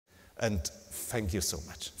And thank you so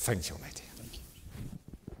much. Thank you, my dear. Thank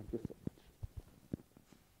you.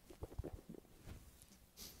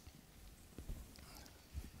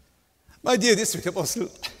 My dear district apostle,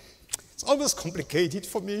 it's always complicated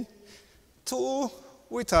for me to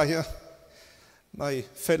retire. My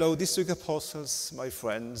fellow district apostles, my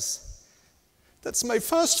friends, that's my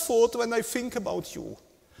first thought when I think about you,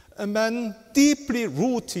 a man deeply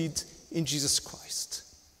rooted in Jesus Christ.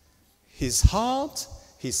 His heart,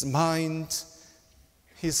 his mind,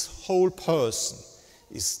 his whole person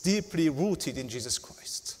is deeply rooted in Jesus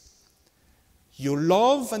Christ. Your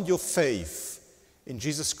love and your faith in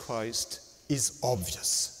Jesus Christ is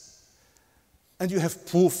obvious. And you have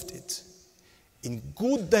proved it in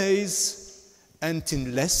good days and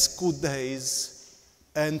in less good days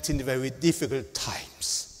and in very difficult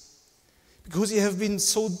times. Because you have been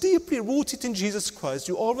so deeply rooted in Jesus Christ,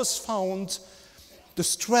 you always found the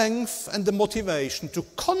strength and the motivation to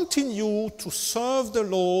continue to serve the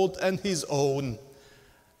Lord and His own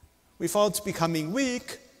without becoming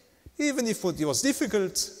weak, even if it was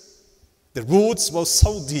difficult. The roots were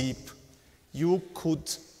so deep, you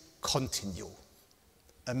could continue.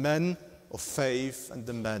 A man of faith and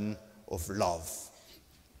a man of love.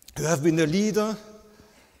 You have been a leader,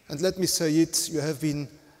 and let me say it, you have been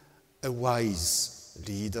a wise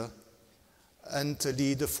leader, and a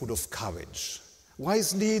leader full of courage.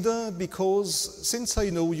 Wise leader because since I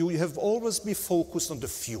know you, you have always been focused on the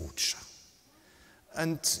future.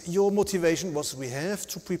 And your motivation was, we have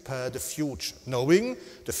to prepare the future, knowing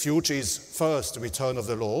the future is first the return of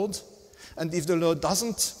the Lord, and if the Lord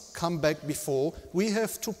doesn't come back before, we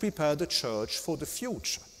have to prepare the church for the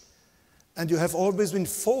future. And you have always been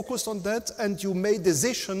focused on that, and you made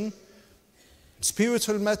decisions,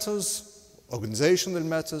 spiritual matters, organizational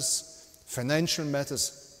matters, financial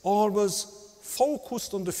matters, always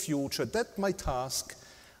focused on the future. That's my task.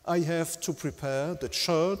 I have to prepare the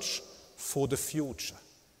church for the future.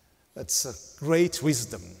 That's a great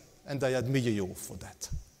wisdom, and I admire you for that.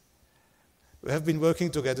 We have been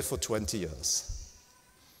working together for 20 years.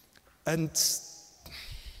 And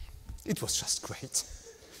it was just great.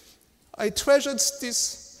 I treasured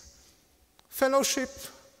this fellowship,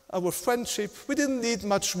 our friendship. We didn't need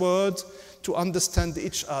much word to understand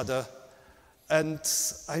each other. And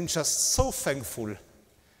I'm just so thankful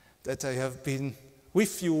that I have been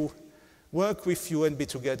with you, work with you, and be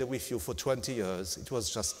together with you for 20 years. It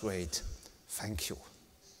was just great. Thank you.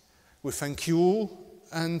 We thank you,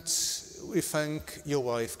 and we thank your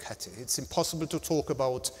wife, Kathy. It's impossible to talk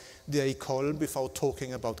about the Kolb without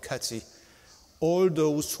talking about Kathy. All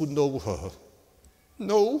those who know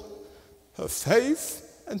her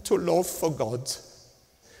faith and her love for God.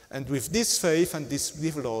 And with this faith and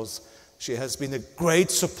this laws, she has been a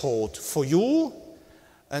great support for you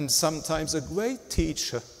and sometimes a great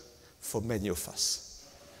teacher for many of us.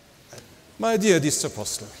 My dear district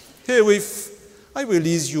apostle, herewith I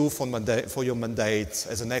release you for your mandate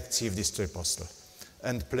as an active district apostle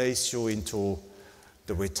and place you into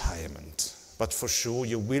the retirement. But for sure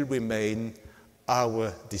you will remain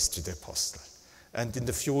our district apostle. And in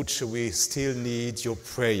the future we still need your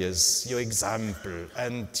prayers, your example,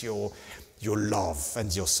 and your love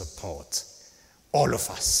and your support. All of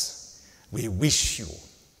us, we wish you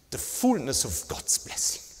the fullness of God's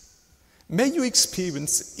blessing. May you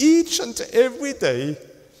experience each and every day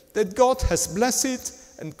that God has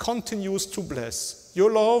blessed and continues to bless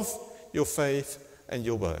your love, your faith, and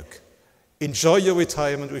your work. Enjoy your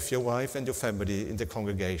retirement with your wife and your family in the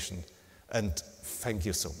congregation. And thank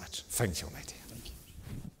you so much. Thank you, my dear. Thank you.